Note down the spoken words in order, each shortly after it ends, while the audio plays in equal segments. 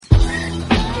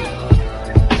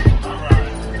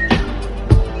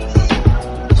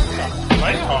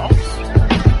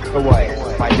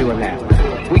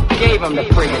gave them the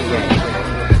friggin'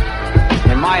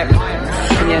 game. In my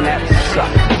opinion, that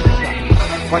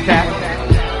sucks. What's that?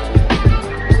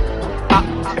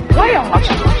 Playoffs?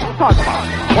 Talk about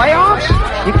playoffs?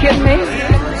 You kidding me?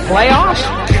 Playoffs?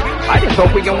 I just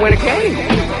hope we can win a game.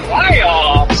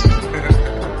 Playoffs?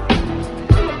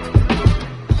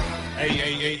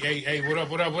 Hey,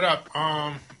 what up?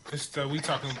 It's the We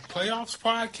Talking Playoffs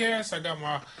podcast. I got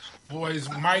my boys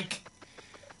Mike.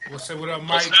 What up,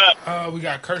 Mike? What's up? We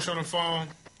got Kirsch on the phone.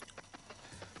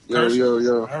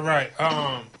 Yo. All right.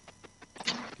 A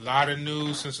lot of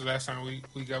news since the last time we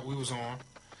was on.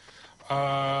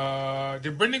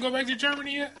 Did Brendan go back to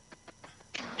Germany yet?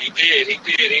 He did.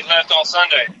 He left on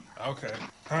Sunday. Okay.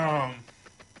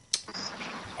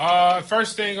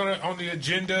 First thing on the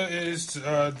agenda is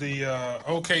the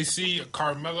OKC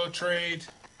Carmelo trade.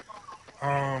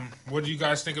 What do you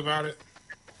guys think about it?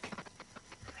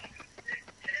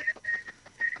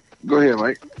 Go ahead,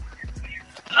 Mike.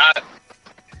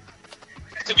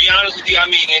 To be honest with you, I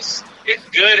mean it's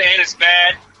good and it's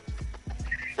bad.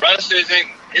 Russ isn't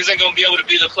going to be able to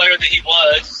be the player that he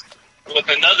was with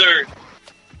another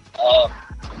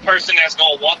person that's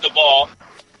going to want the ball.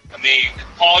 I mean,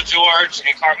 Paul George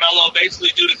and Carmelo basically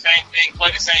do the same thing,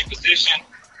 play the same position.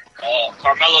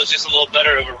 Carmelo's just a little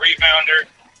better of a rebounder.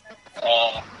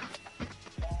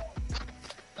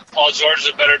 Paul George is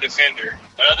a better defender.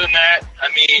 But other than that, I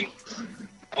mean,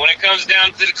 when it comes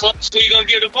down to the clutch, who are you going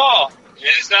to give the ball? And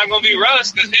it's not going to be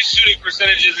Russ because his shooting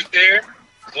percentage isn't there.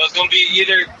 So it's going to be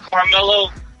either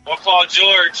Carmelo or Paul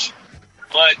George.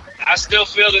 But I still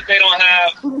feel that they don't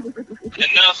have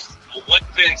enough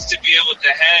weapons to be able to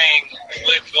hang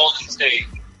with Golden State.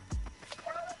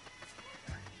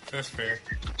 That's fair.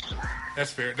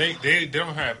 They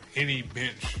don't have any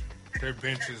bench. Their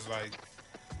bench is like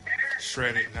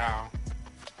shredded now.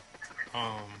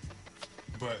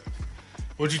 But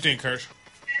what do you think, Kirsch?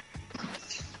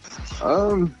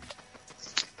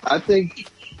 I think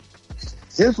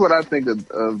here's what I think of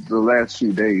the last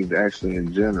few days. Actually,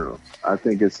 in general, I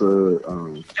think it's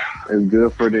it's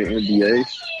good for the NBA.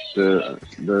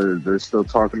 They're still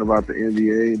talking about the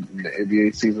NBA. The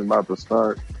NBA season about to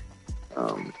start.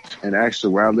 In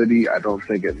actuality, I don't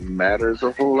think it matters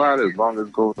a whole lot as long as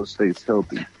Golden State's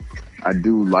healthy. I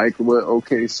do like what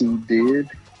OKC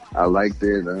did. I like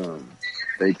that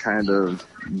they kind of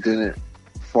didn't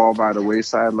fall by the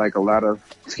wayside like a lot of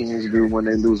teams do when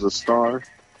they lose a star.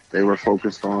 They were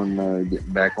focused on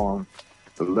getting back on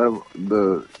the level,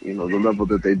 the level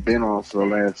that they've been on for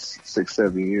the last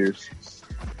 6-7 years.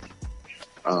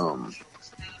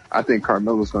 I think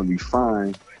Carmelo's going to be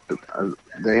fine.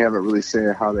 They haven't really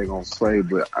said how they're going to play,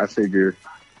 but I figure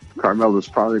Carmelo's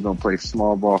probably going to play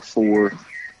small ball 4,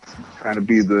 kind of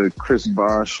be the Chris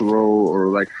Bosh role, or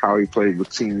like how he played with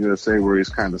Team USA, where he's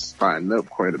kind of spotting up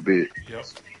quite a bit. Yep.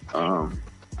 I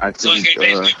think. So he's going to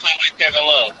basically play like Kevin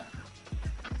Love.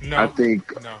 No. I think.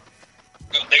 No.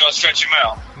 They're going to stretch him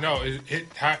out. No.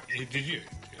 Did you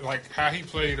like how he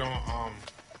played on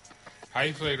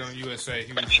USA?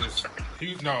 He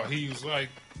was like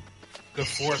the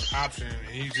fourth option,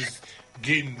 and he was just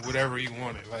getting whatever he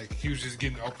wanted. Like he was just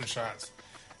getting open shots,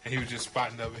 and he was just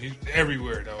spotting up. He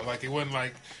everywhere though. Like it wasn't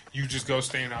like you just go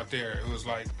stand out there. It was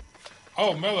like,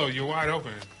 oh, Melo, you're wide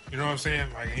open. You know what I'm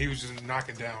saying? Like he was just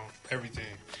knocking down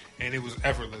everything, and it was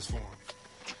effortless for him.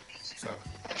 So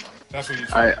that's what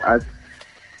you're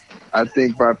I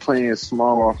think by playing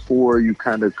small or 4, you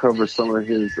kind of cover some of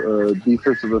his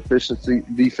defensive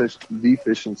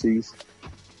deficiencies,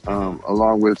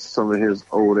 along with some of his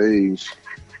old age.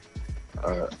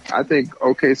 I think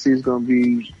OKC is going to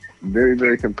be very,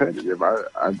 very competitive.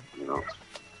 I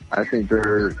think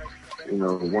they're,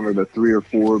 one of the 3 or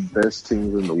 4 best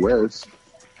teams in the West.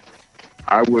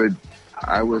 I would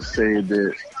say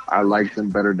that I like them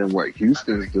better than what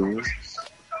Houston's doing.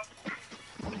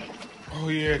 Oh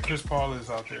yeah, Chris Paul is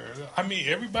out there. I mean,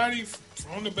 everybody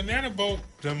on the banana boat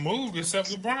done moved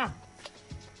except LeBron.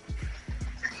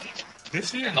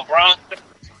 This year,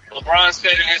 LeBron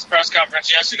said in his press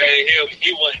conference yesterday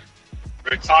he would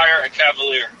retire a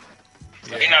Cavalier.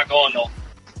 So he's not going though.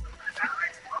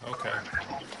 Okay.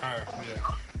 All right.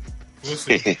 Yeah. We'll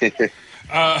see.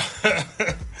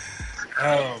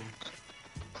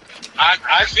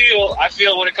 I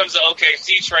feel when it comes to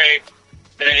OKC trade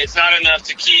that it's not enough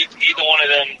to keep either one of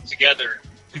them together.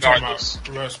 You talking about Russ?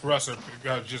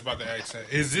 I was just about to ask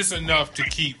that. Is this enough to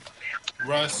keep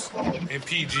Russ and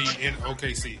PG in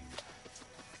OKC?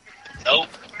 Nope.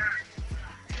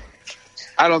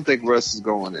 I don't think Russ is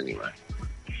going anywhere.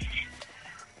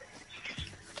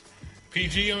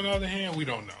 PG, on the other hand, we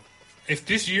don't know. If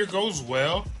this year goes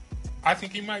well, I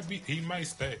think he might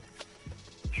stay.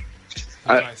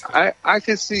 I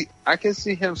can see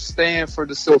him staying for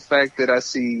the simple fact that I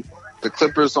see the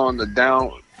Clippers on the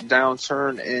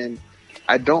downturn, and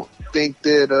I don't think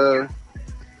that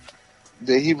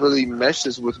he really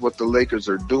meshes with what the Lakers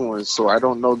are doing. So I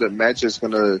don't know that Magic's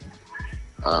gonna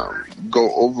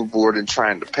go overboard in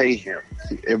trying to pay him.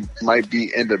 It might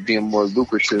end up being more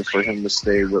lucrative for him to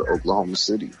stay with Oklahoma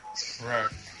City. Right.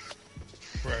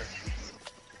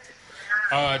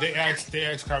 They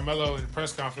asked Carmelo in the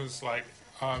press conference, like,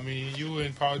 I mean, you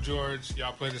and Paul George,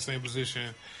 y'all play the same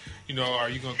position. You know, are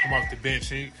you gonna come off the bench?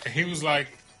 He was like,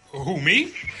 "Who,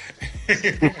 me?"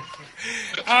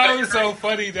 Oh, it was so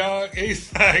funny, dog.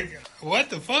 He's like, "What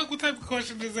the fuck? What type of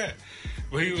question is that?"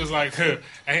 But he was like,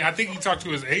 I think he talked to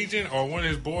his agent or one of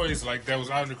his boys, like, that was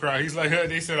out in the crowd. He's like,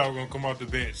 they said I was gonna come off the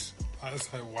bench. I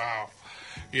was like, wow.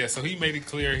 Yeah, so he made it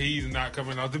clear he's not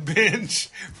coming off the bench,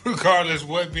 regardless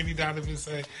what Billy Donovan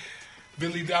say.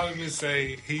 Billy Donovan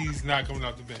say he's not coming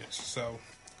off the bench. So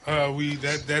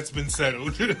that's been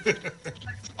settled.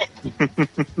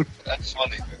 That's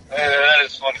funny. That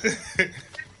is funny.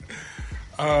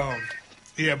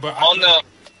 Yeah, but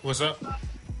what's up?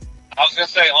 I was gonna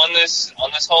say on this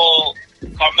whole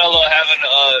Carmelo having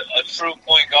a true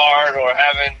point guard or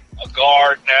having a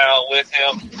guard now with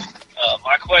him.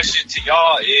 My question to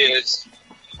y'all is,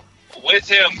 with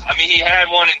him, I mean, he had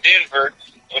one in Denver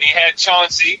when he had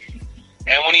Chauncey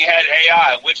and when he had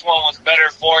AI. Which one was better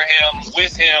for him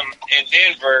with him in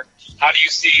Denver? How do you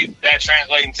see that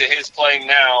translating to his playing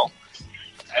now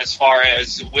as far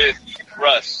as with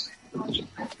Russ?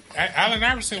 Allen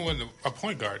Iverson wasn't a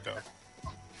point guard, though.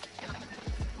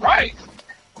 Right.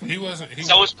 He wasn't.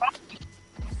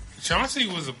 Chauncey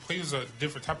was a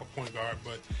different type of point guard,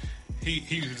 but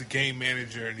he was a game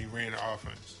manager and he ran the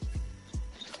offense.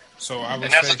 So I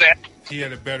would say he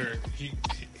had a better.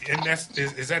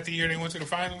 Is that the year they went to the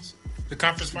finals, the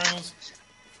conference finals?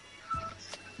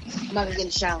 I'm about to get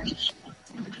a shower.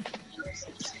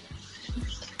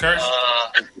 Curse?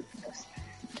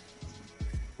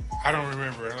 I don't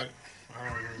remember. I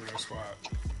don't remember that squad.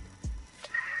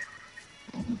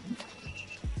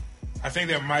 I think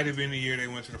that might have been the year they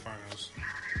went to the finals.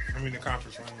 I mean, the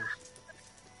conference finals.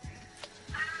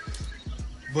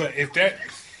 But if that,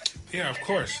 yeah, of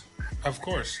course.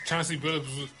 Chauncey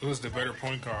Billups was the better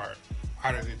point guard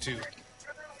out of the two.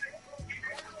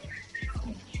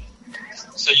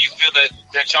 So you feel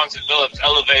that Chauncey Billups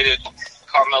elevated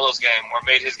Carmelo's game or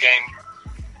made his game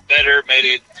better, made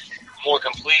it more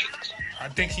complete? I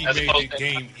think he made the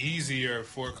game easier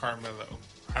for Carmelo.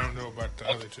 I don't know about the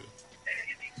other two.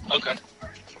 Okay.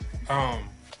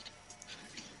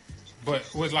 But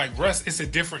with like Russ, it's a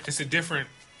different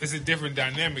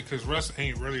dynamic because Russ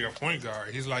ain't really a point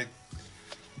guard. He's like,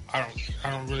 I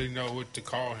don't really know what to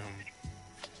call him.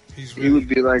 He would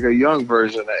be like a young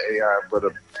version of AI, but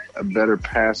a better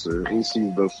passer. He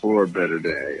sees the floor better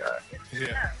than AI.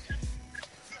 Yeah.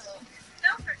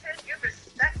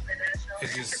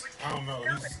 It's just, I don't know.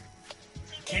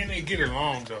 Can they get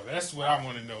along though? That's what I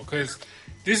want to know, because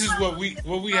this is what we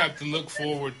have to look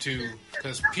forward to.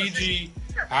 Because PG,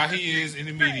 how he is in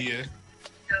the media,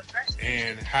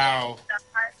 and how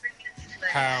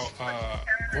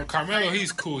well, Carmelo,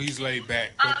 he's cool, he's laid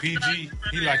back, but PG,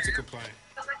 he likes to complain.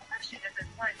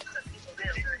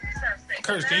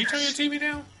 Curtis, can you turn your TV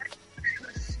down?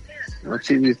 My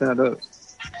TV's not up.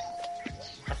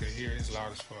 I can hear it's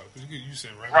loud as fuck. You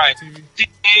sitting right on the TV?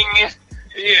 Ding.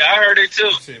 Yeah, I heard it too.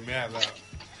 You sitting mad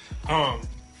loud.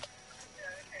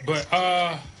 But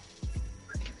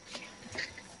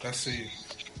let's see.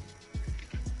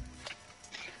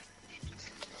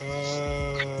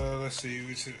 Let's see.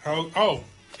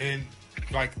 And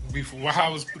like before, while I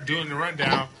was doing the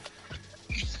rundown,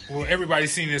 well,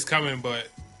 everybody's seen this coming, but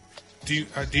D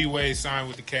Wade signed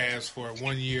with the Cavs for a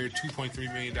 1 year, $2.3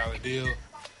 million deal.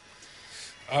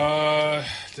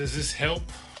 Does this help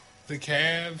the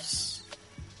Cavs?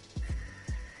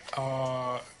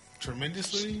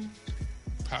 Tremendously?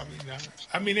 Probably not.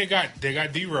 I mean, they got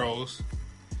D Rose,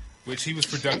 which he was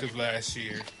productive last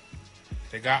year.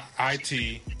 They got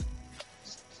IT.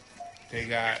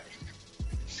 They're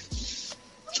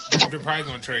probably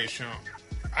gonna trade Sean.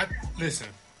 Listen.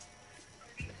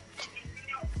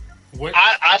 What?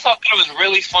 I thought that was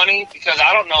really funny because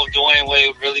I don't know if Dwayne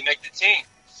Wade would really make the team.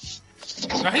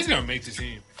 No, he's gonna make the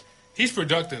team. He's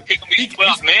productive. He can be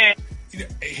 12 man.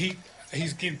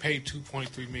 He's getting paid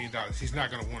 $2.3 million. He's not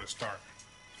gonna want to start.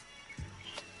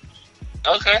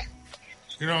 Okay.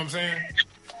 You know what I'm saying?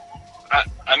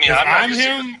 I mean, I'm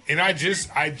him, and I just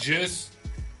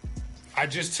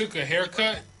took a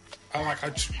haircut.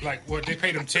 They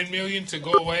paid him $10 million to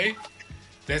go away.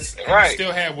 That's Right. He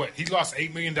still had what? He lost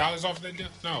 $8 million off that deal.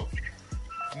 No,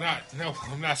 I'm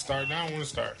not starting. I don't want to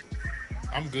start.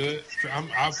 I'm good.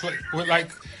 I'll play.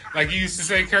 Like you used to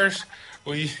say, Kirsch,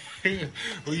 when you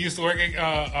when you used to work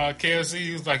at KFC,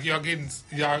 he was like, y'all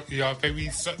pay me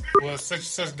such and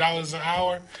such dollars an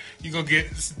hour. You gonna get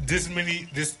this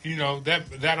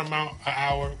that amount an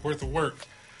hour worth of work.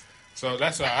 So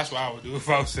that's what I would do if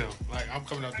I was him. Like, I'm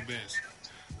coming out the bench.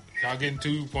 Y'all getting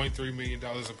 $2.3 million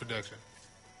of production.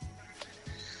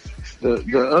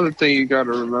 The other thing you got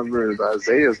to remember is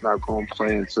Isaiah's not going to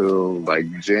play until like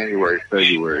January,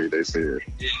 February. They said.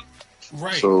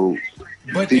 Right. So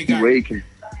But D Wade can.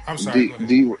 I'm sorry. go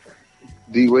ahead.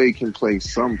 D Wade can play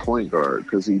some point guard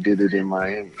because he did it in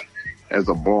Miami as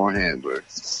a ball handler.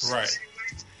 Right.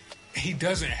 He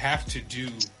doesn't have to do.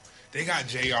 They got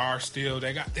JR still.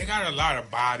 They got a lot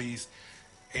of bodies,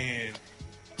 and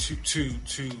to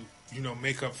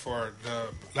make up for the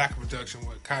lack of production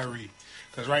with Kyrie.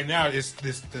 Because right now it's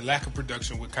the lack of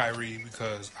production with Kyrie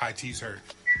because IT's hurt.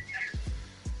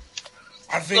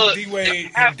 I think D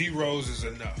Wade and D Rose is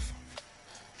enough.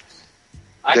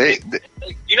 I think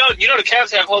you know the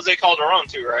Cavs have Jose Calderon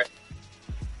too, right?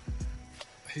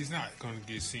 He's not going to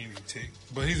get seen and tick,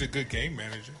 but he's a good game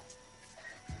manager.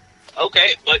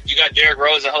 Okay, but you got Derrick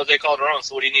Rose and Jose Calderon,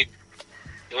 so what do you need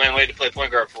Dwayne Wade to play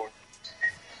point guard for?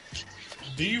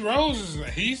 D Rose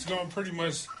he's going to pretty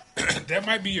much. That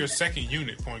might be your second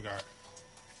unit point guard.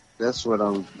 That's what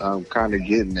I'm kind of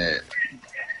getting at.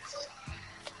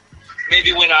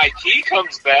 Maybe when IT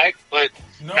comes back, but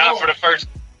No. not for the first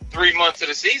 3 months of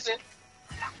the season.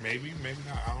 Maybe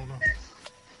not. I don't know.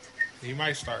 He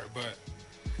might start, but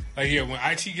when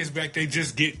IT gets back, they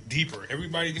just get deeper.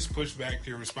 Everybody gets pushed back.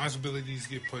 Their responsibilities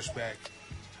get pushed back.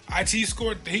 IT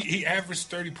scored. He averaged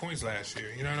 30 points last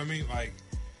year. You know what I mean? Like,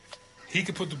 he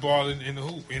could put the ball in the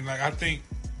hoop, and I think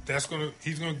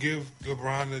he's gonna give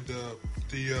LeBron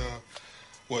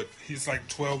he's like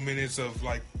 12 minutes of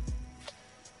like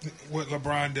what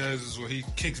LeBron does is where he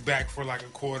kicks back for like a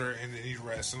quarter and then he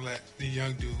rests and let the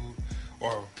young dude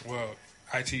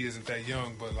IT isn't that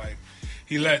young, but like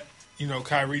he let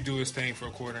Kyrie do his thing for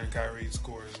a quarter and Kyrie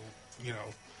scores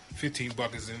 15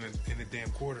 buckets in the damn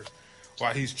quarter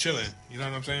while he's chilling. You know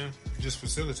what I'm saying? Just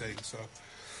facilitating. So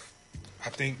I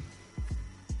think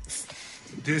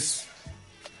this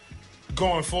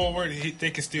going forward,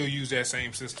 they can still use that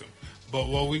same system. But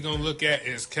what we're going to look at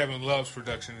is Kevin Love's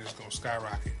production is going to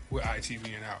skyrocket with IT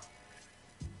being out.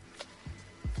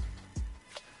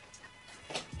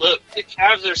 Look, the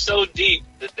Cavs are so deep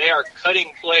that they are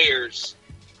cutting players.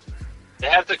 They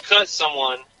have to cut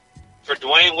someone for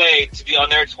Dwayne Wade to be on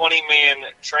their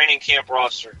 20-man training camp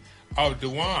roster. Oh,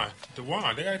 Dewan. They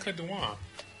got to cut Dewan.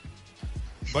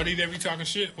 Buddy, they be talking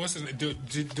shit. What's his name?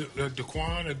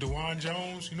 Dequan or Dewan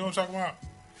Jones? You know what I'm talking about?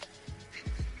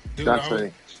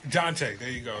 Dante. There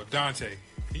you go. Dante.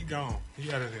 He gone. He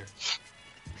out of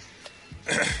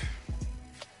there.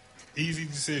 Easy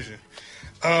decision.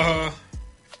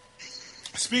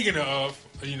 Speaking of,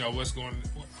 what's going on,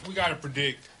 we got to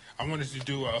predict. I wanted to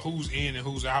do who's in and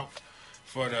who's out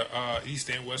for the East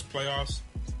and West playoffs.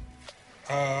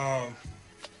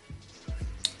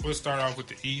 We'll start off with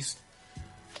the East.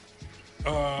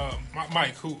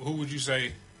 Mike, who would you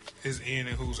say is in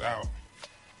and who's out?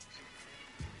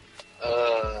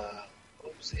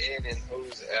 Who's in and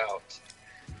who's out?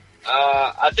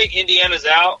 I think Indiana's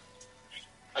out.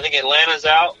 I think Atlanta's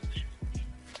out.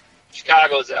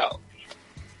 Chicago's out.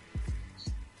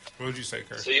 What would you say,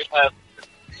 Kurt? So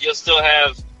you'll still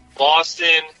have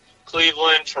Boston,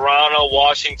 Cleveland, Toronto,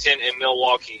 Washington, and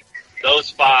Milwaukee.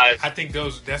 Those five. I think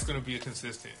that's going to be a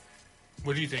consistent.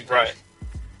 What do you think, Kurt? Right.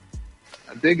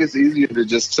 I think it's easier to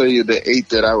just tell you the 8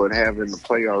 that I would have in the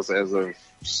playoffs as of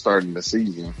starting the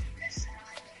season.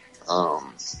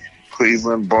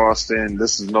 Cleveland, Boston,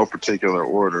 this is no particular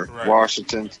order. Right.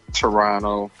 Washington,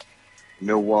 Toronto,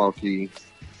 Milwaukee.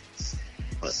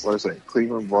 What is it?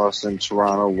 Cleveland, Boston,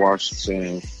 Toronto,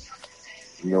 Washington,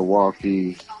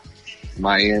 Milwaukee,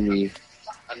 Miami.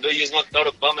 I knew you was going to throw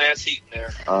the bum-ass Heat in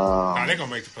there. Nah, they're going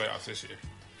to make the playoffs this year.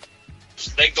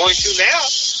 They're going to now.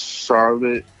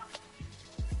 Charlotte,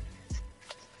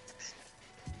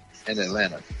 and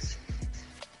Atlanta.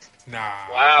 Nah.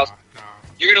 Wow. Nah.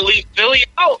 You're going to leave Philly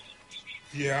out.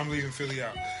 Yeah, I'm leaving Philly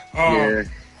out. Yeah.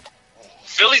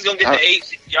 Philly's going to get the 8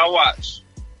 seed. Y'all watch.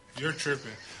 You're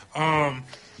tripping.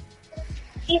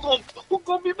 Who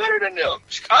gonna be better than them?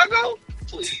 Chicago?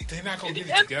 Please. They're not gonna get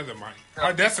it together, Mike.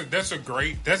 That's a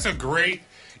great.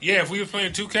 Yeah, if we were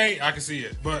playing 2K, I could see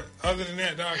it. But other than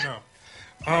that, dog,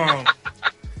 no.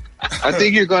 I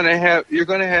think you're gonna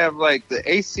have like the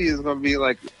AC is gonna be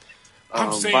like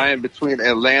I'm saying- vying between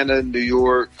Atlanta, New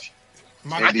York,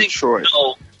 and I think Detroit.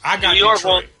 no. I got New York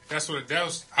Detroit. won't- That's what that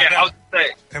was. Yeah, I was got,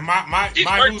 saying. and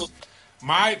Detroit will-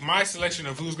 my selection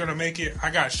of who's gonna make it. I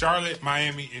got Charlotte,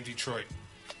 Miami, and Detroit.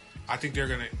 I think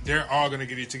they're all gonna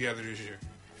get it together this year.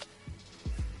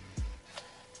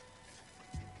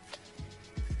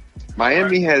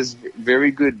 Miami has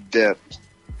very good depth,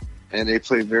 and they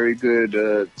play very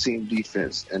good team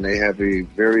defense, and they have a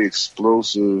very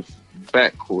explosive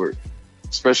backcourt,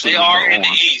 especially They with are the in the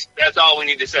arms. East. That's all we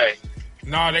need to say.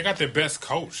 No, they got the best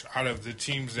coach out of the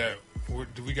teams that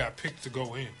we got picked to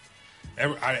go in.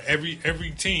 Out of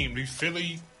every team, the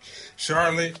Philly,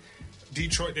 Charlotte,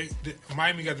 Detroit,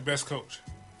 Miami got the best coach.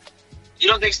 You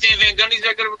don't think Steve Van Gundy's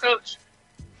that good of a coach?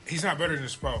 He's not better than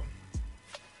Spo.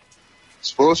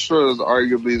 Spoelstra is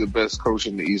arguably the best coach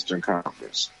in the Eastern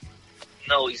Conference.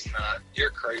 No, he's not. You're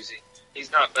crazy.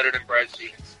 He's not better than Brad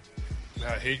Stevens.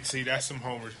 See, that's some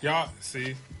homers. Y'all,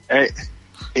 see. Hey,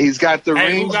 he's got the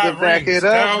Hey, who rings got to back rings? it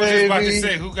up, I was just about to baby.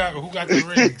 say, who got the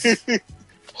rings?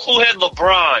 Who had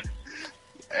LeBron?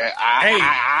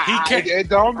 He can't. It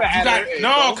don't You matter. got It no,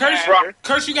 don't Curse. matter.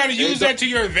 Curse, you got to use that to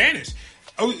your advantage.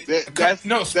 Oh, That's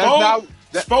Spo. not-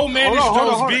 that- Spo managed hold on,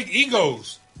 those hold on. big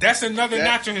egos. That's another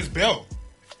notch on his belt.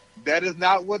 That is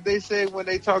not what they say when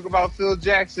they talk about Phil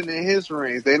Jackson and his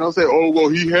rings. They don't say, "Oh, well,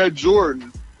 he had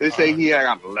Jordan." They say he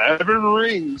had 11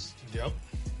 rings. Yep,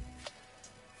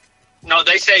 No,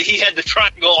 they say he had the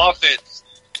triangle offense.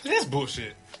 that's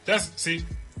bullshit.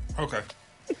 Okay.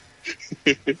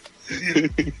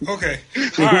 Okay.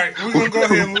 All right, we're gonna go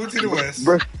ahead and move to the West.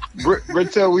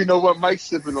 Brittel, we know what Mike's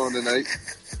sipping on tonight.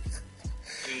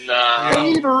 Nah.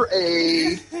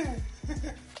 Gatorade.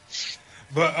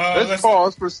 But Let's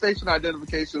pause for station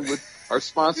identification with our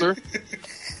sponsor,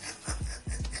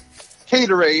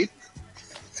 Gatorade.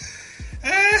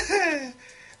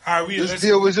 All right, This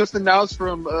deal was just announced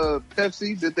from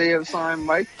Pepsi that they have signed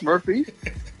Mike Murphy.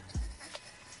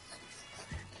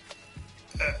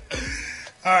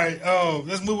 All right,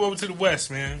 let's move over to the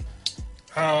West, man.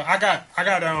 I got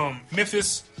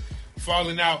Memphis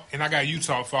falling out, and I got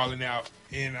Utah falling out,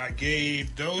 and I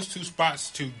gave those two spots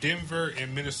to Denver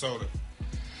and Minnesota.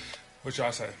 What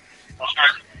y'all say? All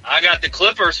right. I got the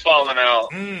Clippers falling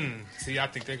out. See, I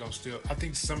think they're gonna I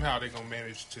think somehow they're gonna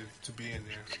manage to be in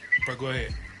there. But go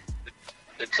ahead.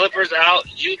 The Clippers out.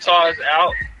 Utah is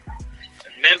out.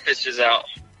 And Memphis is out.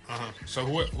 So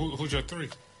who's your three?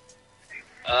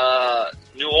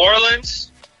 New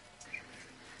Orleans,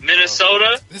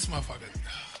 Minnesota. This motherfucker.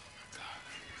 Oh my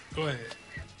god. Go ahead.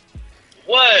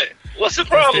 What? What's the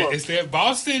problem? It's that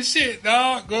Boston shit,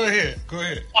 dog. Go ahead.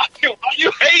 Why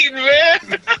you hating,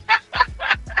 man?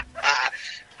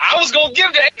 I was gonna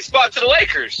give the A spot to the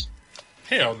Lakers.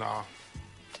 Hell no.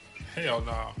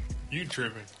 You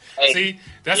tripping? Hey, See,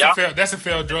 that's a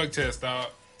failed drug test, dog.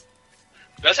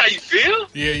 That's how you feel?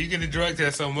 Yeah, you get a drug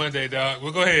test on Monday, dog.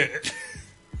 Well, go ahead.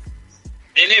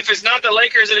 And if it's not the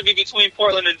Lakers, it'll be between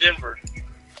Portland and Denver.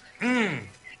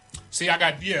 See, I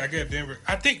got Denver.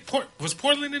 I think was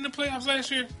Portland in the playoffs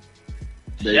last year?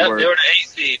 They They were. were the 8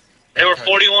 seed. They were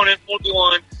 41 and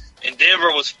 41, and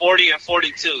Denver was 40 and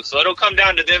 42. So it'll come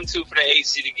down to them two for the 8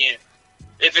 seed again.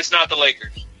 If it's not the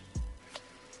Lakers.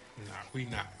 Nah, we're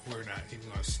not even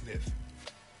gonna sniff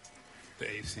the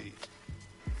AC.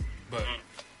 But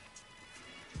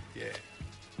yeah,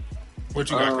 what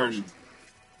you got, Kirsch?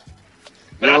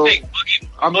 But Well, I think Boogie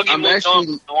I'm moved on actually-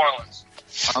 to New Orleans.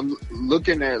 I'm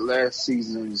looking at last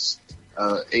season's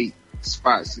 8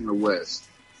 spots in the West.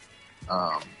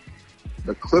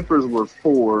 The Clippers were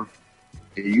 4,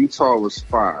 and Utah was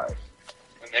 5.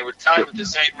 And they were tied with the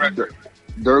same record.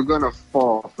 They're going to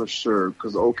fall for sure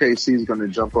because OKC is going to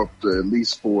jump up to at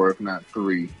least 4, if not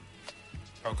 3.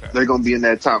 Okay. They're going to be in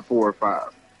that top 4 or 5.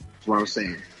 That's what I'm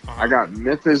saying. I got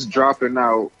Memphis dropping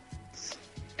out,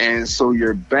 and so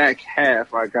your back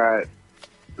half, I got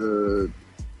the.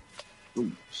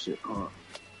 Ooh, shit.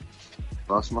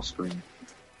 Lost my screen.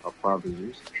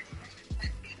 Apologies.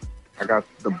 I got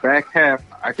the back half.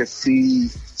 I could see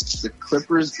the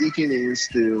Clippers eking in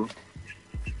still.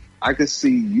 I could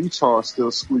see Utah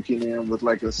still squeaking in with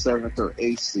like a 7th or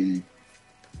 8th seed.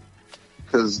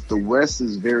 Because the West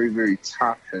is very, very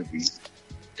top heavy.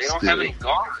 They don't have any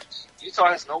guards. Utah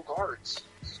has no guards.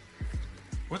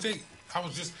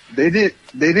 They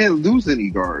didn't lose any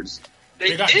guards.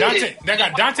 They got did. Dante. They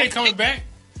got Dante coming back.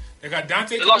 They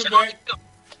lost coming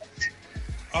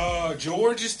back.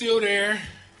 George is still there.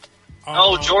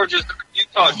 No, George is in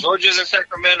Utah. George is in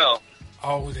Sacramento.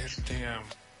 Oh, that is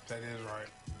right.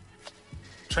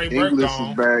 Trey Burke Inglis gone.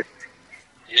 is back.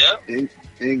 Yep.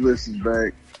 Inglis is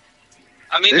back.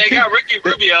 I mean, they got Ricky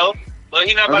Rubio. But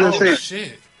he's not I about was to gonna do say- that.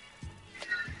 Shit.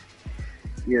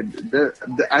 Yeah,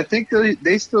 I think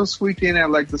they still squeak in at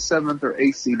like the 7th or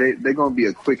 8th seed. They're gonna be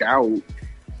a quick out.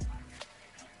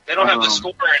 They don't have the Um,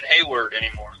 scorer in Hayward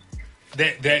anymore.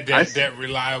 That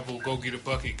reliable go get a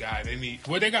bucket guy. They need.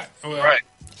 Well, they got. Well, Right.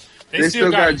 They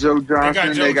still got Joe They got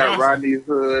Johnson. Joe They got Johnson. Rodney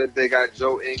Hood. They got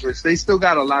Joe Ingles. They still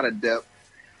got a lot of depth.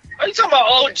 Are you talking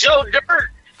about old Joe Dirt?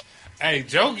 Hey,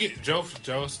 Joe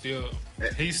still.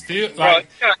 He's still Bro, like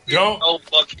you gotta get don't. old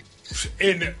bucket.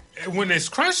 When it's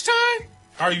crunch time,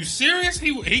 are you serious?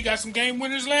 He got some game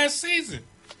winners last season.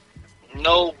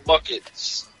 No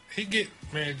buckets. He get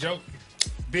Joe,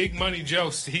 big money Joe.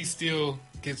 He still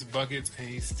gets buckets and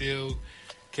he's still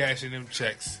cashing them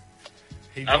checks.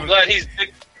 I'm glad he's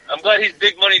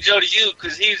big money Joe to you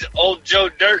because he's old Joe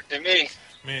Dirt to me.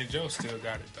 Man, Joe still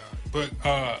got it, dog. But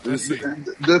let's see.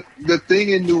 The thing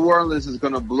in New Orleans is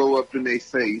gonna blow up in their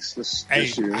face this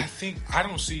year. I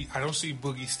don't see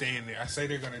Boogie staying there. I say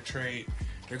they're gonna trade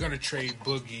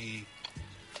Boogie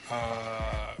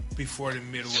before the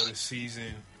middle of the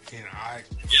season. And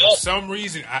for some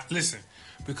reason,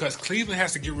 because Cleveland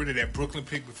has to get rid of that Brooklyn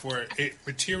pick before it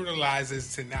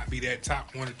materializes to not be that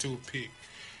top 1 or 2 pick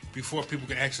before people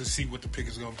can actually see what the pick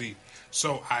is going to be.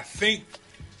 So I think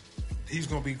he's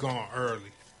going to be gone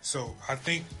early. So I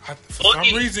think for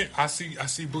some reason I see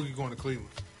Boogie going to Cleveland.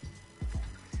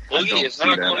 Boogie is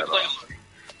not going to Cleveland.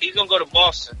 He's going to go to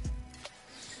Boston.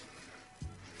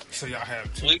 So y'all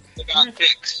have 2. We got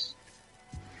picks.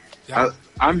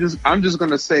 I'm just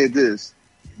gonna say this: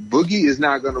 Boogie is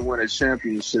not gonna win a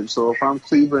championship. So if I'm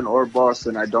Cleveland or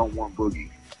Boston, I don't want Boogie.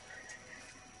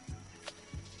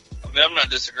 I mean, I'm not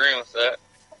disagreeing with that.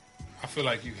 I feel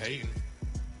like you hating.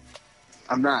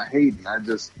 I'm not hating. I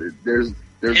just there's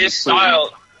His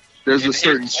style. There's a and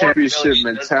certain his championship ability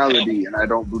doesn't mentality, and I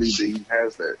don't believe that he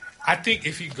has that. I think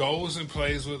if he goes and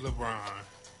plays with LeBron,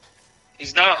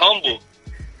 He's not humble.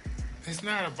 it's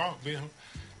not about being.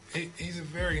 He's a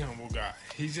very humble guy.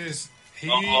 He is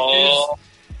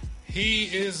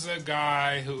a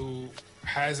guy who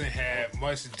hasn't had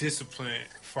much discipline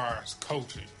as far as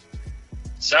coaching.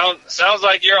 Sounds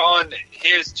like you're on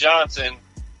his Johnson,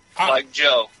 like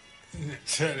Joe.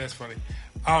 That's funny.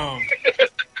 I'm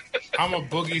a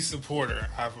Boogie supporter.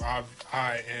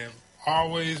 I am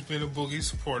always been a Boogie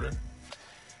supporter.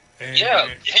 And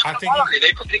Yeah, I think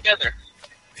they put together.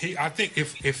 I think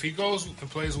if he goes and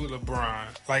plays with LeBron,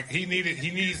 like he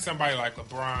needs somebody like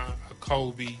LeBron, a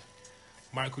Kobe,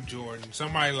 Michael Jordan,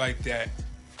 somebody like that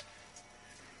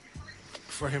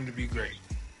for him to be great.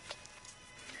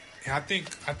 And I think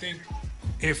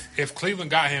if Cleveland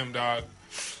got him, dog,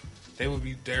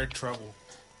 they're trouble.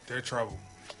 They're trouble.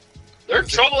 They're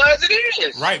trouble as it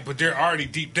is. Right, but they're already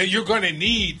deep. You're going to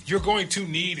need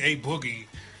a Boogie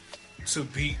to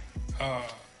beat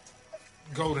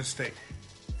Golden State.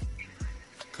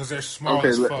 Because they're small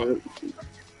as fuck.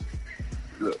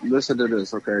 Listen to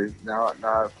this, okay? Now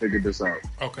I figured this out.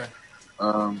 Okay.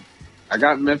 I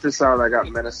got Memphis out. I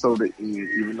got Minnesota in,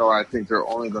 even though I think they're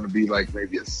only going to be like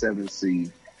maybe a 7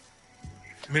 seed.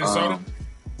 Minnesota?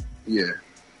 Yeah.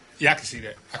 Yeah, I can see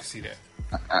that.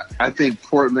 I think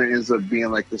Portland ends up being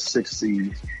like the 6th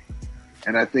seed.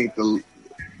 And I think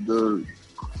no,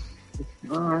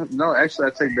 actually I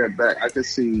take that back. I could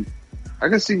see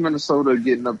Minnesota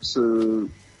getting up to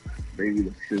maybe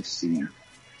the 5th seed.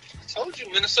 I told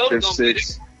you Minnesota gonna beat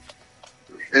it.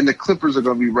 And the Clippers are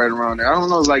going to be right around there. I don't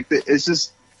know, like it's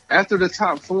just after the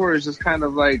top 4, it's just kind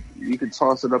of like you can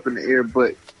toss it up in the air.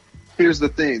 But here's the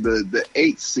thing: the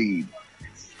 8th seed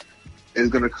is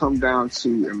going to come down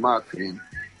to, in my opinion,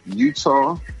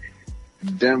 Utah,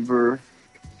 Denver,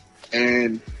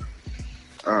 and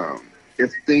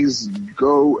if things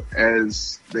go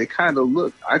as they kind of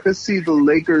look, I could see the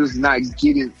Lakers not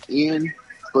getting in,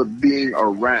 but being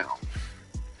around.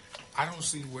 I don't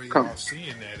see where y'all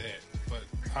seeing that at, but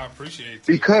I appreciate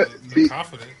the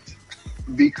confidence.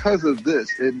 Because of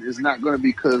this, it is not going to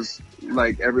be because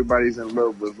like everybody's in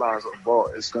love with Lonzo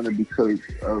Ball. It's going to be because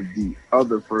of the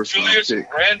other first round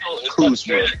pick, Randle is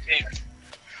Kuzma.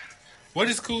 What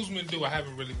does Kuzma do? I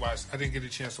haven't really watched. I didn't get a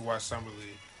chance to watch Summer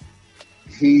League.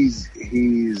 He's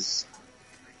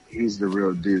the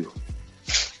real deal.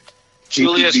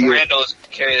 Julius Randle is going to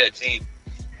carry that team.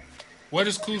 What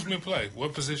does Kuzma play?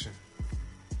 What position?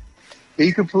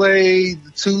 He could play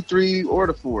the 2, 3, or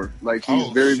the 4. Like he's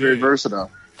very versatile.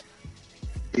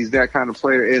 He's that kind of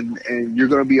player, and you're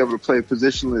going to be able to play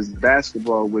positionless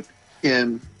basketball with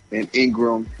him and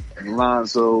Ingram and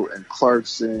Lonzo and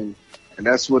Clarkson, and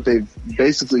that's what they've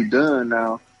basically done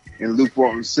now in Luke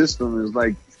Walton's system. Is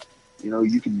like,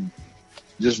 you can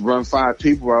just run 5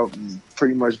 people out and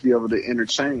pretty much be able to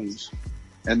interchange.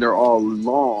 and they're all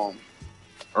long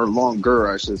or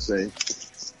longer, I should say.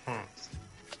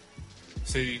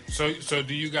 See, so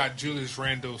do you got Julius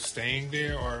Randle staying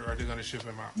there, or are they going to ship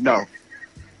him out?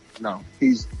 No,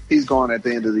 he's gone at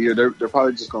the end of the year. They're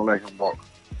probably just going to let him walk.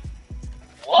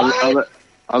 What?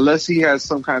 Unless he has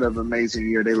some kind of amazing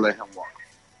year, they let him walk.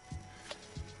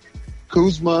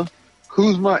 Kuzma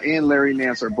and Larry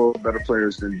Nance are both better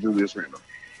players than Julius Randle.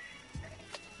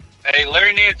 Hey,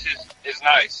 Larry Nance is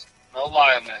nice. No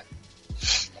lie on that.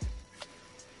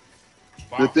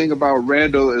 Wow. The thing about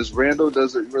Randle is Randle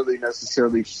doesn't really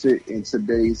necessarily fit in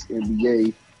today's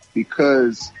NBA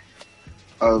because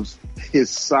of his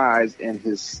size and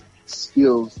his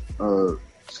skill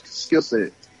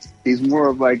set. He's more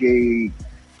of like a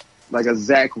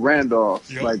Zach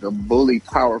Randolph, Yep. like a bully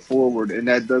power forward, and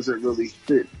that doesn't really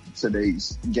fit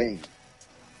today's game.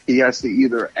 He has to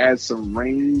either add some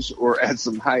range or add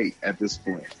some height at this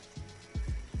point.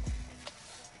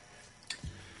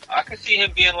 I could see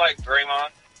him being like Draymond.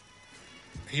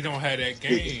 He don't have that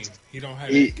game. He don't have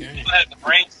He that game. don't have the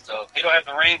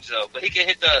range though. But he can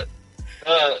hit the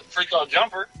free throw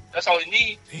jumper. That's all he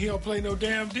needs. He don't play no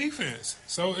damn defense.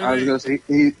 So I was gonna say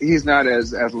he's not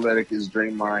as athletic as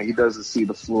Draymond. He doesn't see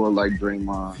the floor like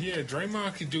Draymond. yeah,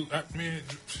 Draymond can do. Man,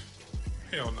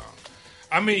 hell no.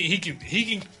 I mean, he can.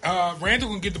 Randall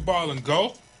can get the ball and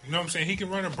go. You know what I'm saying? He can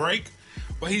run a break,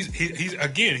 but he's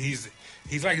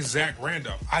like Zach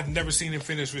Randolph. I've never seen him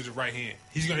finish with his right hand.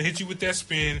 He's gonna hit you with that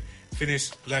spin,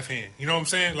 finish left hand. You know what I'm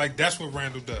saying? Like that's what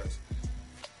Randall does.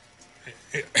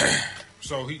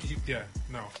 So no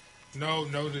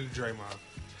to the Draymond.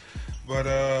 But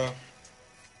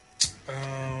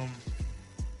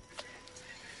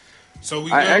so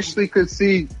we.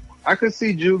 I could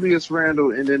see Julius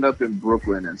Randle ending up in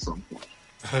Brooklyn at some point.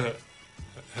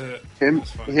 Him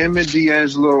and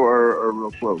D'Angelo are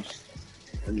real close.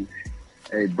 And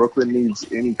hey, Brooklyn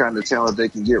needs any kind of talent they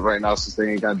can get right now since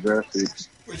they ain't got draft picks.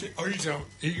 Are you telling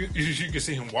me you can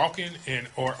see him walking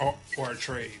or a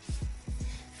trade?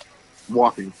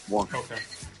 Walking. Okay.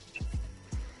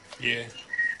 Yeah.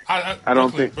 I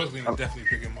don't Brooklyn, think- Brooklyn would definitely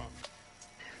pick him up.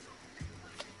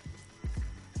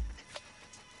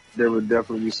 There would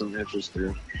definitely be some interest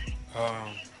there.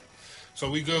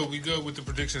 So we good with the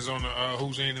predictions on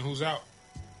who's in and who's out.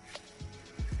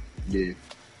 Yeah.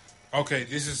 Okay,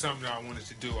 this is something that I wanted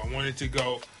to do. I wanted to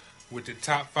go with the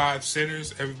top 5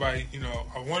 centers. Everybody,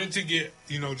 I wanted to get,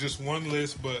 just one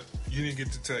list, but you didn't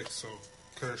get the text, so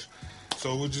Kirsch.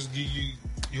 So we'll just give you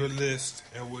your list,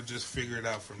 and we'll just figure it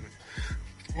out from there.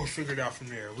 We'll figure it out from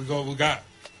there. We got,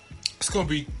 it's going to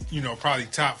be, probably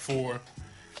top 4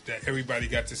 that everybody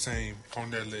got the same on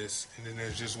their list, and then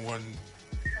there's just one,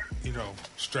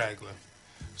 straggler.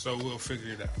 So we'll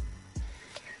figure it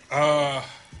out.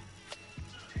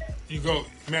 You go.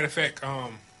 Matter of fact,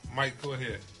 Mike, go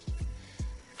ahead.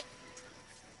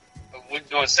 We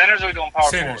doing centers or we doing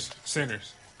power forward?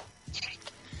 Centers.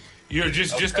 You're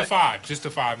just the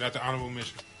 5, not the honorable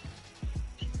mention.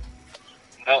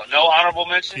 No honorable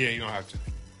mention. Yeah, you don't have to.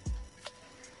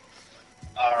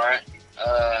 All right.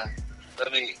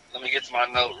 Let me get to my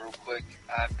note real quick.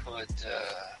 I put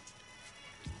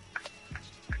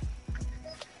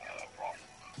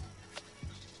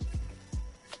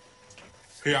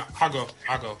Yeah, I'll go.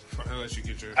 I'll let you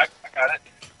get yours. I got it.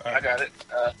 All right. I got it.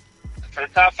 For the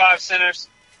top 5 centers,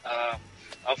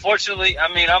 unfortunately,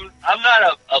 I mean, I'm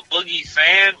not a Boogie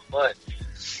fan, but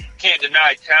can't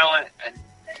deny talent. And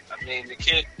I mean, the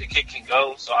kid can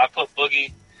go. So I put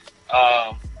Boogie.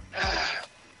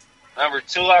 Number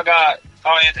 2, I got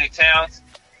Karl Anthony Towns,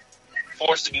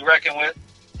 forced to be reckoned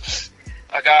with.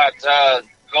 I got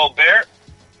Gobert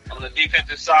on the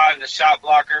defensive side and the shot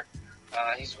blocker.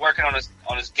 He's working on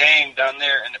his game down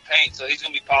there in the paint, so he's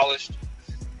gonna be polished.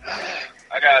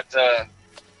 I got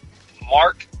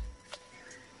Mark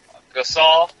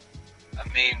Gasol. I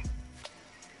mean,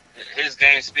 his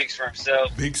game speaks for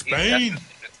himself. Big Spain.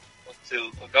 He's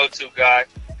a go-to guy.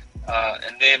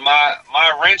 And then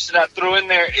my wrench that I threw in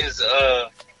there is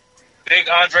big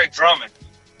Andre Drummond.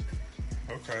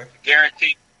 Okay.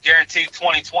 Guaranteed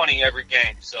 20-20 every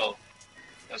game. So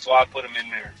that's why I put him in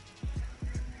there.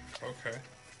 Okay.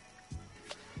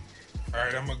 All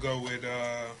right, I'm gonna go with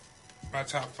my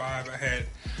top 5. I had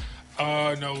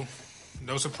no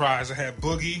surprise. I had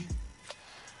Boogie.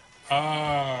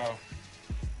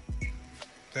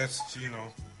 That's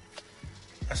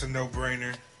that's a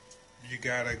no-brainer. You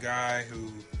got a guy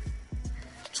who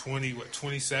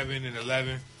 27 and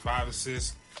 11, 5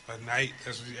 assists a night.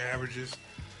 That's what he averages.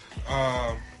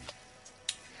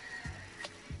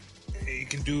 He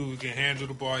can handle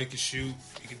the ball. He can shoot.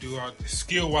 He can do all.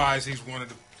 Skill wise, he's one of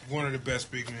the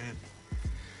best big men.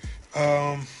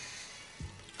 My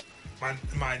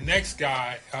next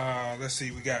guy, let's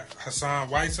see, we got Hassan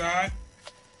Whiteside.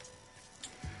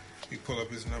 Let me pull up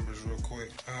his numbers real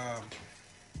quick.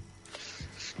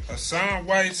 Hassan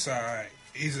Whiteside,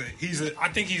 I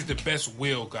think he's the best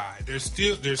will guy. There's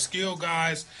skill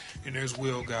guys and there's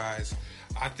will guys.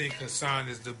 I think Hassan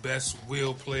is the best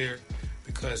will player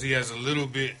because he has a little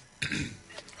bit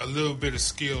of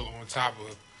skill on top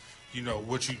of,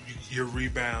 your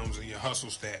rebounds and your hustle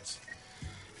stats.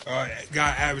 Guy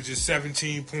averages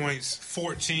 17 points,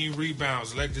 14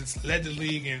 rebounds, led the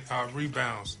league in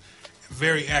rebounds.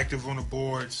 Very active on the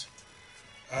boards.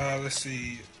 Let's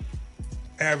see,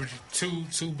 average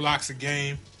two blocks a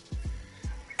game.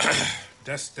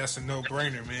 That's a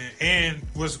no-brainer, man. And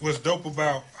what's dope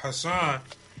about Hassan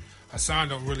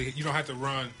you don't have to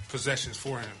run possessions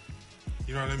for him.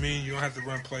 You know what I mean? You don't have to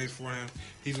run plays for him.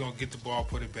 He's gonna get the ball,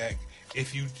 put it back.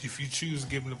 If you choose to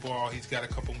give him the ball, he's got a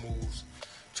couple moves.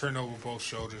 Turn over both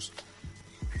shoulders.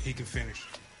 He can finish.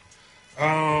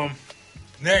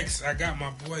 Next, I got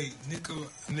my boy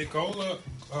Nikola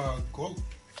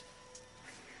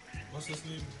what's his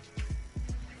name?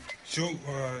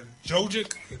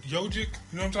 Jokic. You know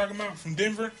what I'm talking about? From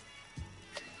Denver.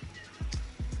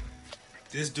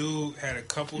 This dude had a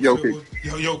couple.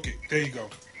 Jokic. There you go.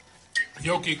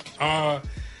 Jokic.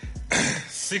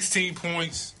 16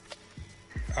 points,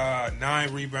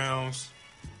 9 rebounds,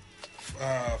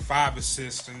 5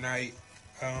 assists tonight.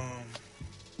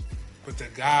 But the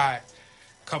guy,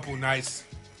 couple nights,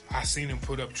 I seen him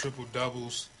put up triple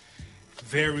doubles.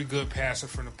 Very good passer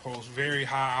from the post. Very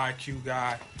high IQ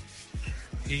guy.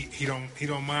 He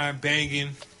don't mind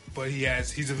banging, but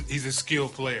he's a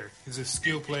skilled player. He's a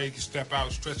skilled player. He can step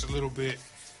out, stretch a little bit.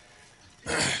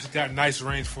 He's got nice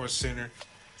range for a center.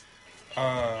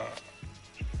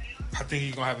 I think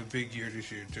he's gonna have a big year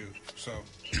this year too. So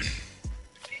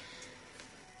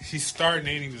he's starting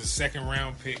and he was a second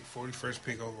round pick, 41st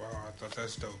pick overall. I thought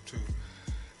that's dope too.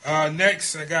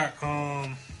 Next I got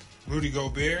Rudy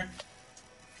Gobert.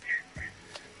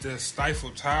 The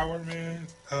Stifle Tower, man.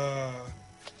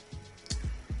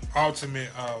 Ultimate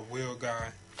will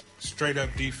guy. Straight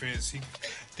up defense. He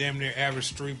damn near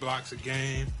averaged 3 blocks a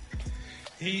game.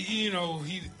 He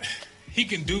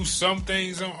can do some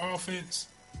things on offense.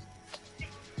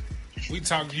 You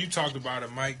talked about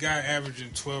it, Mike. Guy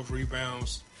averaging 12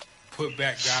 rebounds, put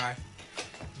back guy.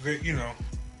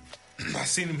 I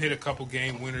seen him hit a couple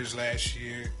game winners last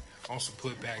year on some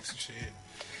putbacks and shit.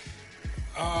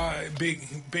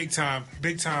 Big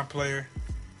time player.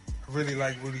 I really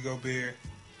like Rudy Gobert.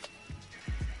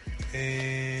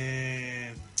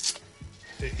 And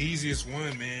the easiest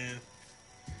one, man.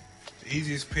 The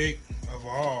easiest pick of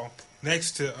all.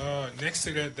 Next to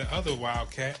the other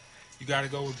Wildcat, you got to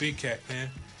go with Big Cat, man.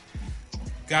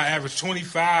 Guy averaged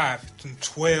 25 and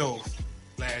 12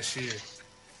 last year.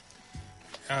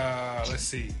 Let's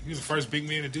see. He was the first big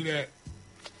man to do that.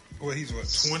 Well, he's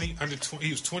 20? Under 20.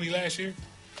 He was 20 last year.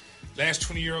 Last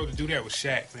 20-year-old to do that was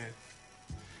Shaq, man.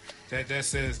 That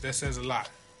says a lot.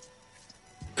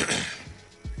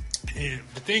 And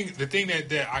the thing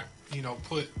that I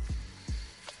put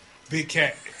Big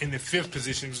Cat in the 5th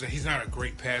position is that he's not a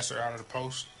great passer out of the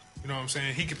post. You know what I'm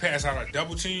saying? He can pass out a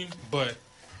double team, but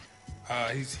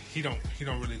he don't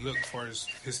really look for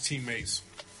his teammates,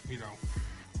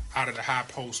 out of the high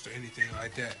post or anything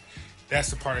like that. That's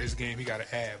the part of his game he got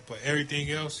to add. But everything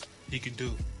else he can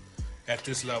do at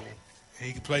this level. And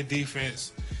he can play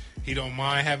defense. He don't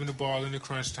mind having the ball in the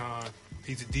crunch time.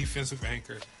 He's a defensive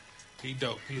anchor. He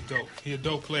dope. He a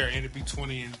dope player, and to be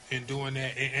 20 and doing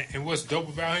that. And what's dope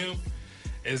about him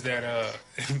is that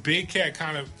Big Cat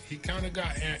kind of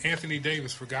got Anthony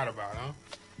Davis forgot about, huh?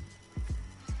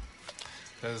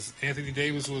 Because Anthony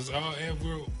Davis was a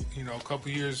couple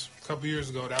years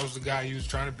ago. That was the guy you was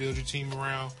trying to build your team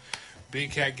around.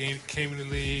 Big Cat came in the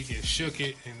league and shook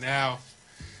it, and now,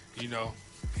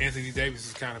 Anthony Davis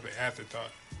is kind of an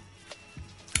afterthought.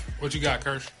 What you got,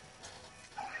 Kirsch?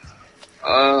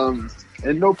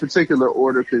 In no particular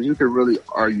order, because you can really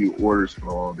argue orders for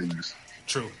all these.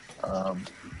 True.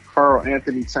 Karl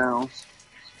Anthony Towns,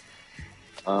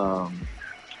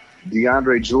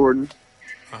 DeAndre Jordan,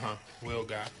 Will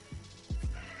guy,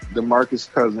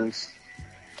 DeMarcus Cousins,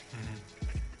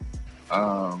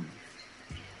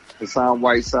 Hassan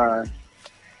Whiteside,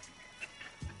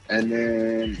 and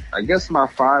then I guess my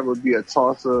 5 would be a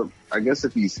toss-up. I guess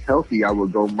if he's healthy, I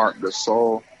would go Marc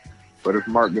Gasol. But if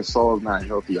Marc Gasol is not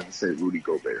healthy, I'd say Rudy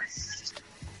Gobert.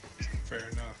 Fair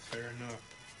enough.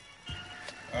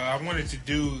 I wanted to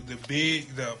do the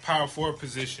power forward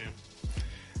position.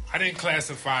 I didn't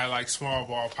classify like small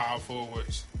ball power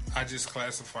forwards. I just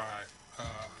classified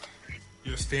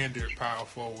your standard power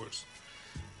forwards.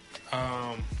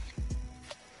 I'll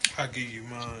give you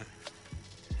mine.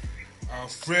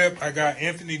 Fripp, I got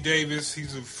Anthony Davis.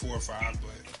 He's a 4 or 5,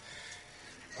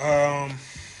 but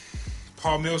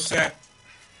Paul Millsap.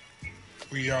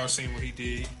 We all seen what he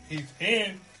did.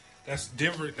 And that's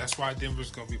Denver. That's why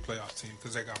Denver's gonna be a playoff team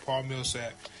because they got Paul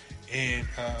Millsap and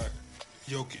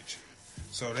Jokic.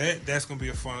 So that's gonna be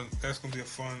a fun. That's gonna be a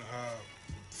fun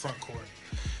front court.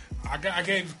 I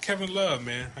gave Kevin Love,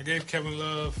 man. I gave Kevin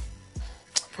Love.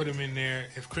 Put him in there.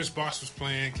 If Chris Bosh was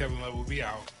playing, Kevin Love would be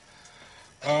out.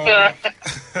 I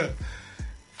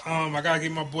gotta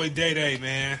give my boy Day,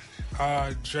 man.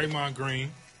 Draymond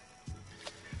Green.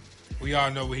 We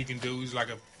all know what he can do. He's like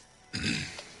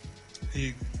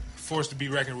he forced to be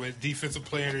reckoned with. Defensive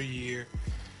Player of the Year.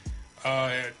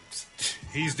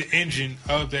 He's the engine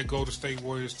of that Golden State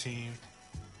Warriors team.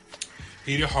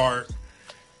 He the heart,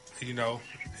 you know,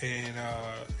 and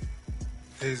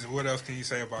what else can you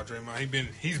say about Draymond?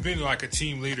 He's been like a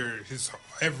team leader. His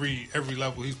every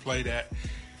level he's played at.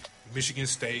 Michigan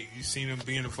State, you've seen him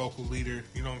being a vocal leader.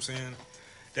 You know what I'm saying?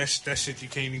 That shit you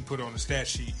can't even put on the stat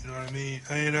sheet. You know what I mean?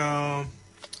 And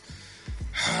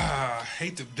I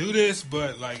hate to do this,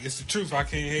 but like it's the truth. I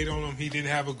can't hate on him. He didn't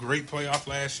have a great playoff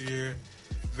last year.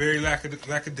 Very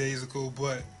lackadaisical,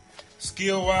 but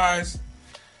skill wise,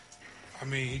 I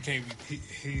mean he can't be.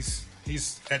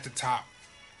 He's at the top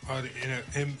of the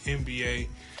NBA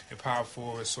and power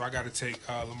forward. So I got to take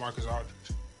LaMarcus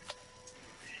Aldridge.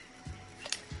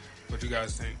 What you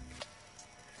guys think?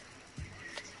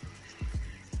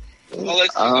 I'll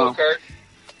let you go, Kurt.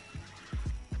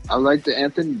 I like the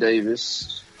Anthony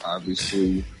Davis,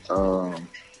 obviously. I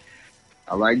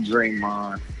like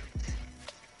Draymond.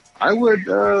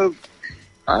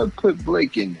 I'd put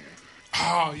Blake in there.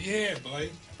 Oh yeah,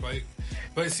 Blake.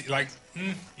 But see, like,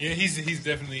 yeah, he's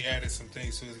definitely added some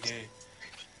things to his game.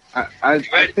 I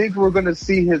think we're going to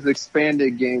see his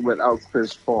expanded game without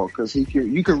Chris Paul because you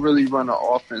can really run an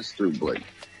offense through Blake.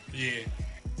 Yeah.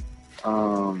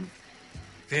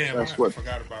 Damn, I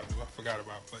forgot about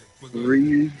Blake.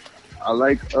 3. I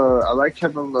like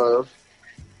Kevin Love.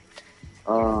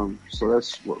 So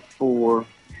that's 4.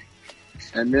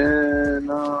 And then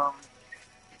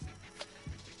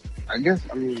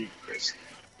it's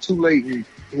too late in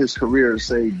his career to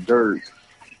say Dirk,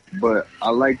 but I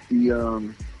like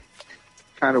the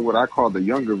kind of what I call the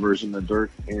younger version of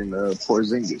Dirk and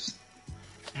Porzingis.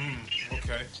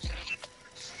 Okay.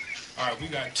 All right, we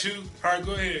got 2. All right,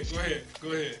 go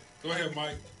ahead,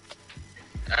 Mike.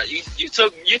 You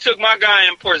took my guy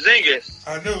in Porzingis.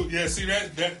 I knew. Yeah.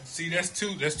 That's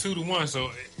 2. That's 2 to 1.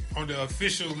 So on the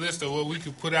official list of what we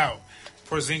could put out,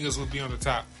 Porzingis would be on the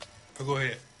top. So go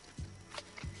ahead.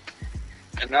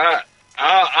 And I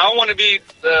want to be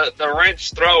the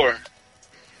wrench thrower.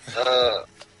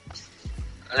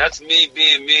 That's me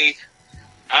being me.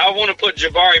 I want to put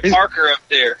Jabari Parker up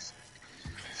there.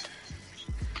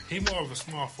 He's more of a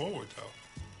small forward, though.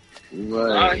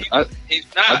 Right. He's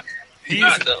not. He's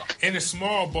not, though. In a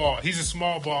small ball. He's a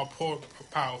small ball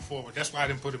power forward. That's why I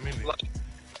didn't put him in there.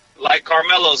 Like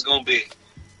Carmelo's going to be.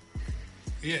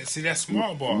 Yeah, see, that's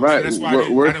small ball. Right. So that's why I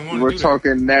didn't want to do we're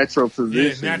talking that. natural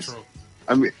positions. Yeah, natural.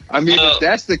 I mean, if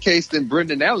that's the case, then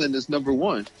Brendan Allen is number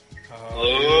 1.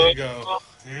 Here we go.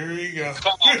 Here we go.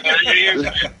 Come on,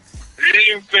 man. It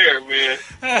ain't fair, man.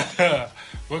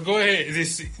 Well, go ahead.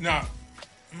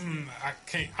 I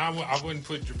can't. I wouldn't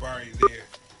put Jabari there.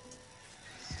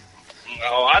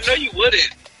 No, I know you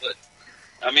wouldn't. But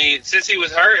I mean, since he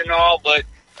was hurt and all, but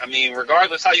I mean,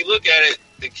 regardless how you look at it,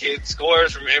 the kid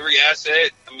scores from every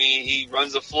asset. I mean, he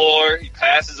runs the floor, he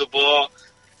passes the ball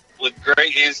with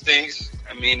great instincts.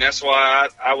 I mean, that's why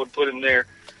I would put him there.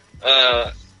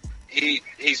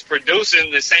 He's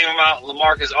producing the same amount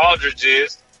LaMarcus Aldridge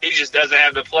is. He just doesn't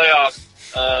have the playoff,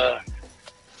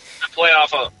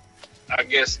 I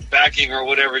guess, backing or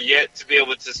whatever yet to be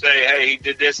able to say, hey, he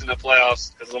did this in the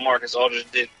playoffs because LaMarcus Aldridge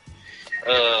did.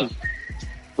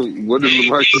 What has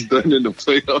LaMarcus done in the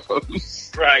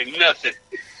playoffs? Right, nothing.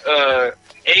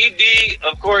 AD,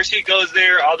 of course, he goes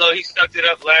there, although he sucked it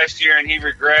up last year and he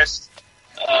regressed.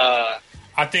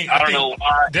 I think know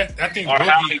why. I think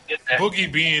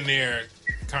Boogie being there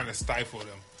kind of stifled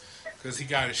him because he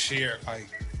got to share. Like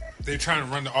they're trying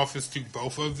to run the offense through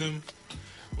both of them,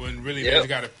 when really they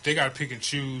got to pick and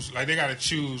choose. Like they got to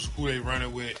choose who they run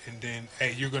it with, and then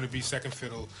hey, you're going to be second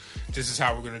fiddle. This is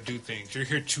how we're going to do things. You're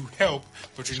here to help,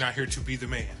 but you're not here to be the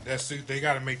man. They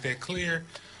got to make that clear,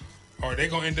 or they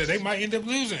might end up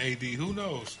losing AD. Who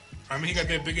knows? I mean, he got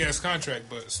that big ass contract,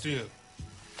 but still.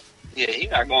 Yeah, he's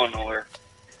not going nowhere.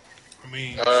 I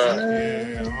mean, I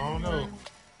don't know.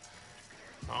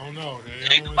 I don't know.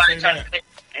 They Ain't don't want to nobody say trying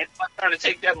that. to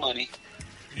take that money.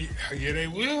 Yeah, they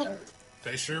will.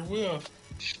 They sure will.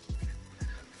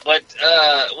 But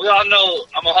we all know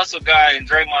I'm a hustle guy, and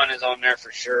Draymond is on there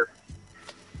for sure.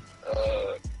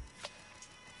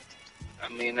 I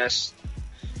mean,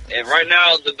 and right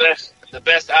now the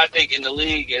best I think in the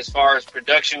league as far as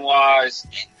production wise,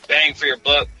 bang for your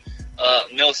buck.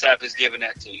 Millsap is giving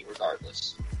that to you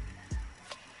regardless.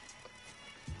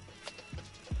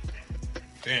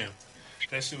 Damn,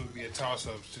 that shit would be a toss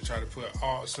up to try to put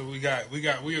all. So we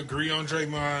agree on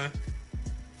Draymond,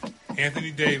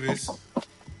 Anthony Davis.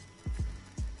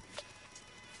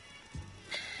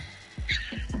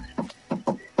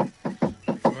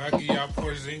 I give y'all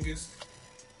Porzingis.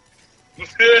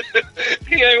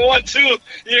 He ain't want to. You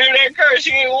hear that curse?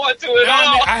 He ain't want to at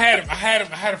all. I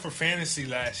had him for fantasy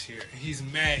last year. He's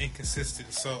mad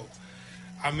inconsistent. So,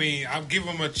 I mean, I'll give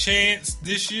him a chance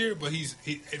this year, but he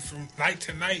from night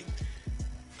to night,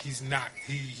 he's not.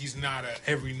 He's not a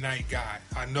every night guy.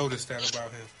 I noticed that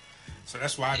about him. So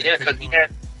that's why I didn't pick him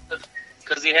up.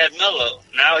 Because he had Melo.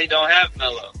 Now he don't have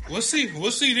Melo. We'll see.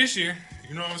 We'll see this year.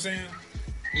 You know what I'm saying?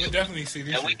 We'll definitely see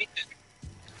this year.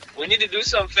 We need to do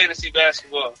some fantasy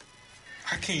basketball.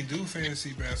 I can't do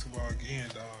fantasy basketball again,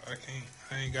 dog. I can't.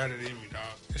 I ain't got it in me, dog.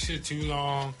 That shit too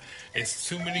long. It's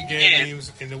too many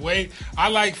games. And the way I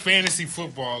like fantasy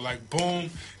football, like boom,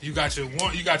 you got your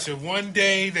one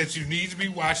day that you need to be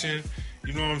watching.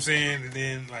 You know what I'm saying? And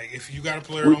then like if you got a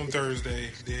player on Thursday,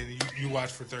 then you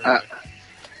watch for Thursday.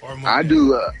 Or Monday.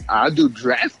 I do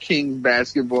DraftKings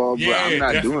basketball, but I'm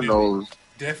not doing those.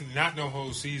 Definitely not no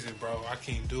whole season, bro. I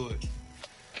can't do it.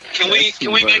 Can we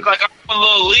make like a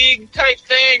little league type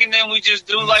thing, and then we just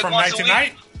do like from once night a to week?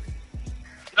 night?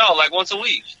 No, like once a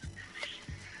week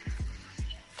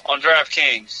on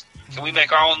DraftKings. Can we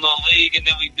make our own little league, and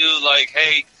then we do like,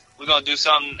 hey, we're gonna do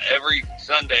something every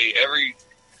Sunday, every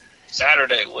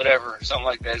Saturday, whatever, something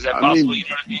like that. Is that possible? You know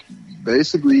what I mean?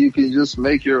 Basically, you can just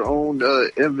make your own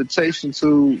invitation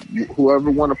to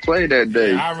whoever want to play that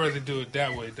day. Yeah, I'd rather do it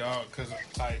that way, dog, because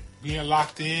like being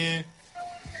locked in.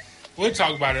 We'll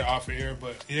talk about it off air,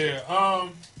 but yeah,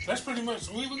 that's pretty much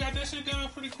we got that shit done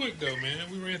pretty quick though, man.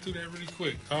 We ran through that really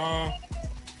quick.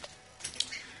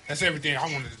 That's everything I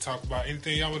wanted to talk about.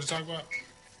 Anything y'all want to talk about?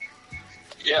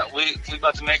 Yeah, we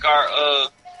about to make our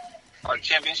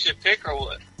championship pick or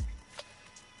what?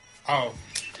 Oh,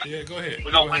 yeah, go ahead.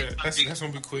 We're Go gonna ahead. That's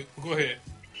gonna be quick. Go ahead.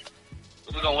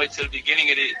 We're gonna wait till the beginning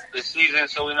of the season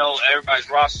so we know everybody's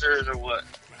rosters or what?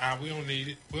 We don't need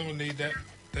it. We don't need that.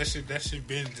 That shit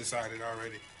been decided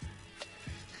already.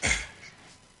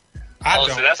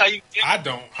 So that's how you get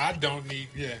it? I don't need.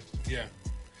 Yeah.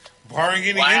 Barring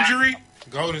any Wow. injury,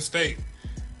 Golden State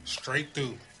straight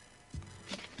through.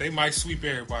 They might sweep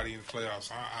everybody in the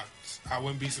playoffs. I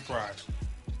wouldn't be surprised.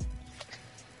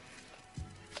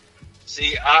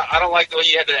 See, I don't like the way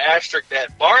you had to asterisk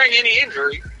that. Barring any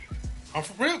injury. I'm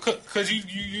for real, because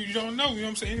you don't know. You know what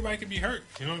I'm saying? Anybody can be hurt.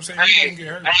 You know what I'm saying? Hey, Anybody can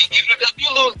get hurt. if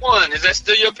you lose one, is that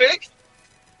still your pick?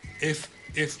 If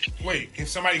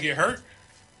somebody get hurt,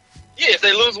 Yeah, if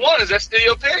they lose one, is that still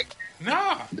your pick?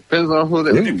 nah. Depends on who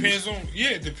they It lose. depends on. Yeah,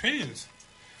 it depends.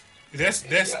 That's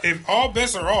if all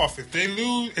bets are off. If they're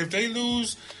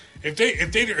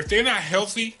not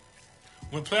healthy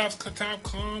when playoffs time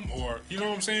come, or you know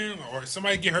what I'm saying, or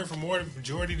somebody get hurt for more than the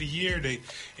majority of the year, they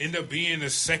end up being the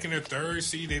second or third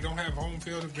seed. They don't have home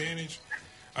court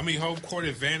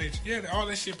advantage. Yeah, all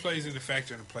that shit plays into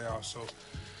factor in the playoffs. So,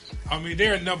 I mean,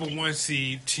 they're a number one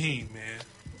seed team, man.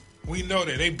 We know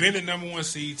that they've been a number one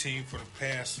seed team for the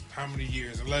past how many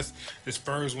years, unless the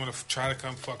Spurs want to try to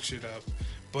come fuck shit up.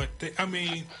 But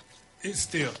it's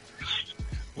still.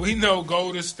 We know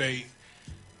Golden State.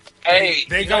 Hey,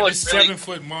 They you know got what's this really-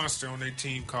 7-foot monster on their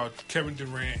team called Kevin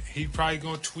Durant. He probably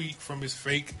gonna tweet from his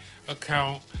fake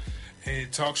account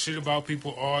and talk shit about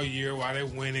people all year while they're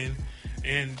winning.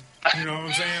 And you know what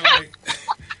I'm saying? Like,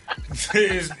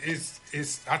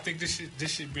 it's. I think this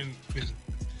shit been.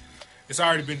 It's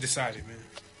already been decided, man.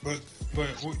 But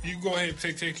you go ahead and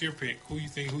take your pick. Who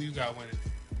you got winning?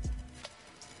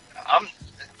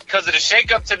 Because of the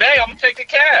shakeup today, I'm gonna take the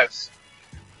Cavs.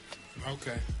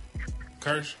 Okay,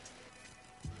 Kirsch.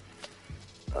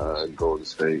 Golden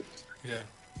State. Yeah,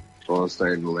 Golden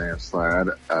State in the landslide.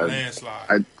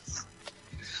 landslide.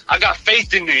 I got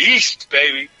faith in the East,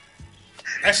 baby.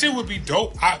 That shit would be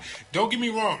dope. Don't get me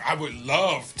wrong. I would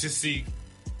love to see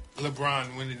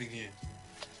LeBron win it again.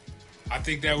 I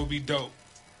think that would be dope,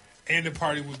 and the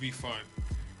party would be fun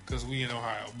because we in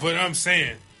Ohio. But I'm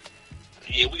saying,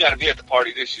 Yeah, we got to be at the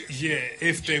party this year. Yeah,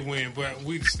 if they win, but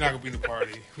we just not gonna be in the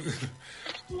party.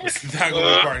 It's not gonna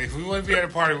be a party. If we want to be at a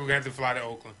party, we're gonna have to fly to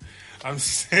Oakland. I'm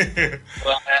saying.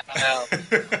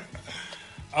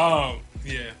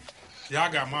 Yeah,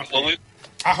 y'all got my. Well,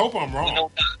 I hope I'm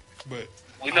wrong, but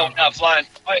we know we're not flying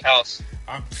to the White House.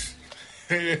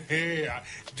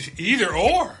 Either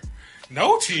or,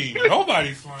 no team,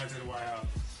 nobody's flying to the White House.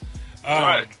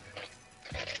 Right.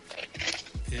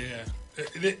 Yeah.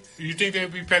 You think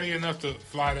they'd be petty enough to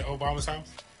fly to Obama's house?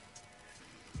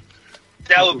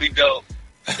 That would be dope.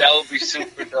 That would be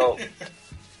super dope.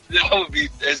 That would be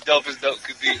as dope as dope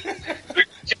could be. The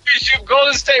championship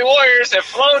Golden State Warriors have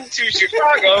flown to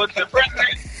Chicago to the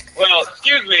president. Well,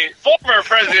 excuse me, former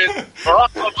President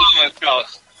Barack Obama's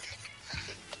house.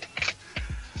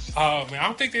 Man, I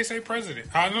don't think they say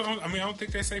president. I don't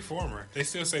think they say former. They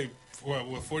still say what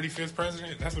 45th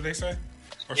president? That's what they say,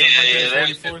 or something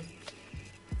like that. 44th.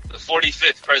 The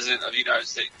 45th president of the United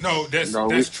States. No, that's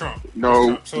Trump. No,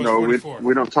 Trump. So no, we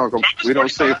don't talk. We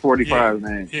don't say 45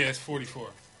 name. Yeah, it's 44.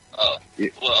 Oh,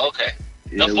 well, okay.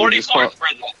 Yeah, The 44th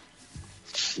president.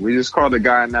 We just call the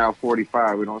guy now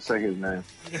 45. We don't say his name.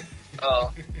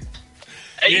 Oh.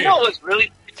 Hey, you know what's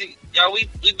really crazy? Y'all,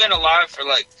 we've been alive for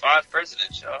like 5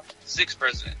 presidents, y'all. 6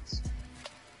 presidents.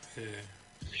 Yeah.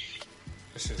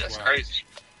 That's crazy.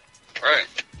 Right.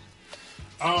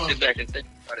 Sit back and think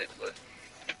about it, but.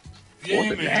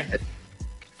 Yeah, man.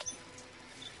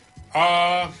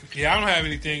 Yeah, I don't have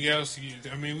anything else.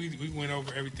 I mean, we went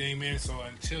over everything, man. So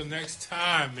until next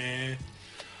time, man.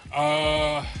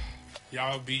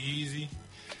 Y'all be easy.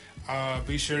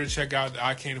 Be sure to check out the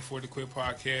I Can't Afford to Quit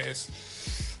podcast.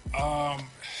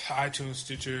 iTunes,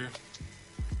 Stitcher,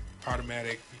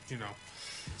 Podomatic,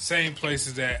 same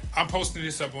places that I'm posting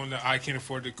this up on the I Can't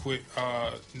Afford to Quit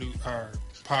new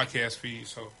podcast feed.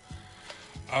 So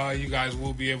you guys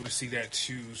will be able to see that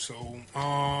too. So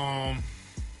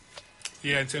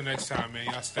yeah, until next time, man.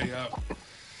 Y'all stay up.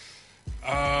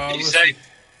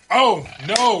 Oh,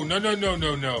 no.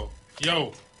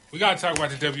 Yo, we gotta talk about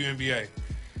the WNBA.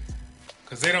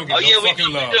 Because they don't get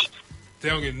fucking love. They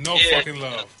don't get no fucking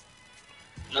love.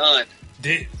 None.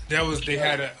 They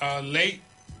had a late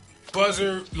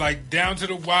buzzer, like down to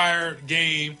the wire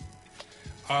game.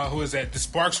 Who is that? The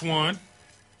Sparks won.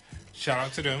 Shout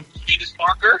out to them. Peter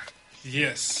Sparker?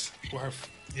 Yes.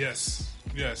 Yes.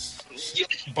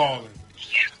 Balling.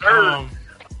 Yes,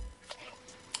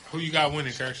 who you got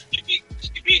winning, Kirsch?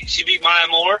 She beat Maya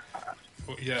Moore.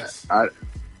 Yes. I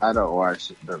don't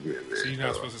watch WNBA. So you're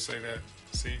not supposed to say that.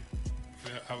 See,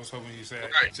 I was hoping you said.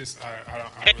 Right. I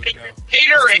don't really know.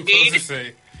 Hater Too close to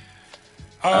say.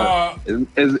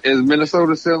 Is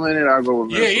Minnesota still in it? I'll go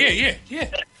with Minnesota.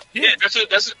 Yeah. That's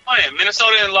the plan.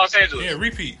 Minnesota and Los Angeles. Yeah,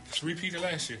 repeat. It's repeated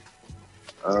last year.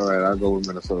 All right, I'll go with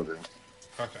Minnesota.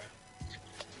 Okay.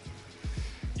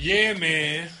 Yeah,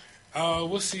 man.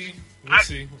 We'll see.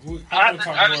 We'll talk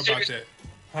more about that.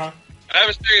 Huh? I have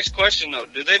a serious question though.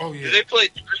 Do they play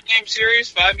 3-game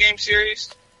series, 5-game series?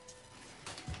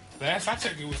 Last I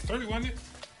checked, it was 30, wasn't it?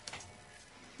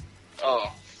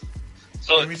 Oh,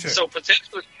 so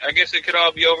potentially, I guess it could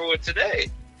all be over with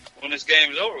today, when this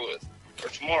game is over with, or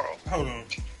tomorrow. Hold on.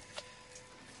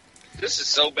 This is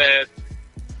so bad.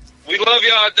 We love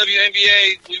y'all at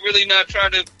WNBA. We really not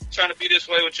trying to be this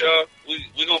way with y'all.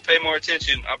 We gonna pay more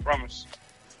attention. I promise.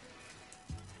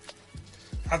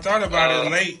 I thought about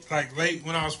it late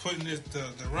when I was putting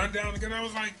the rundown again. I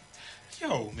was like,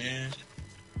 yo, man,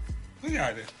 we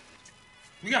gotta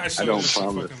show this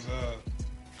fucking love.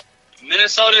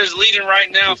 Minnesota is leading right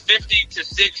now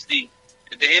 50-60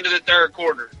 at the end of the third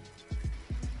quarter.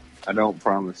 I don't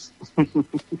promise.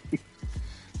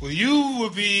 Well, you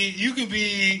can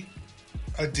be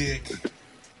a dick.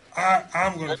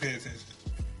 I'm going to pay attention.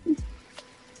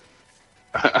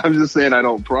 I'm just saying I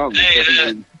don't promise.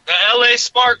 Hey, the LA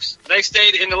Sparks, they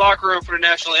stayed in the locker room for the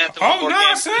national anthem. Oh,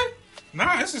 no, son.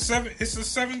 Nah, it's a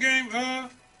 7-game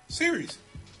series.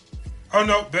 Oh,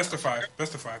 no, best of 5.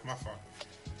 My fault.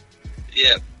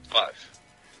 Yeah, 5.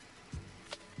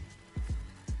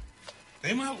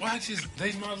 They might as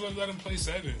well let them play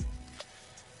 7.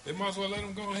 They might as well let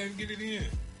them go ahead and get it in.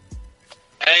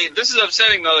 Hey, this is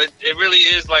upsetting, though. It really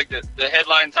is like the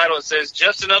headline title. It says,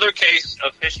 just another case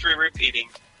of history repeating.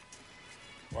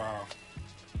 Wow.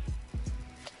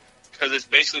 Because it's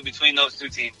basically between those two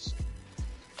teams.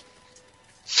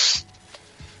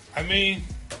 I mean,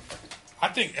 I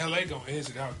think LA gonna edge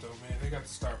it out, though, man. They got the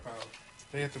star power.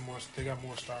 They got more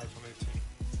stars on their team.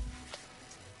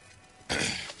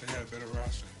 They got a better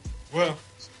roster. Well,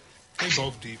 they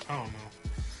both deep. I don't know.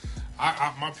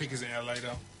 My pick is in LA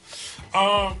though.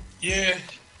 Yeah.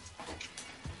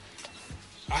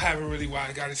 I haven't really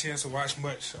got a chance to watch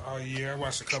much all year. I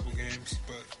watched a couple games,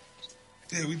 but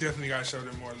yeah, we definitely got to show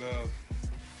them more love.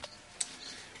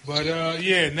 But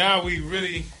yeah, now we're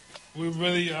really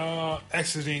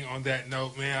exiting on that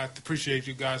note, man. I appreciate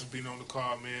you guys for being on the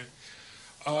call, man.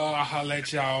 I'll holler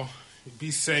at y'all.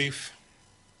 Be safe.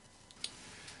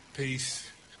 Peace.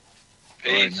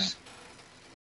 Peace.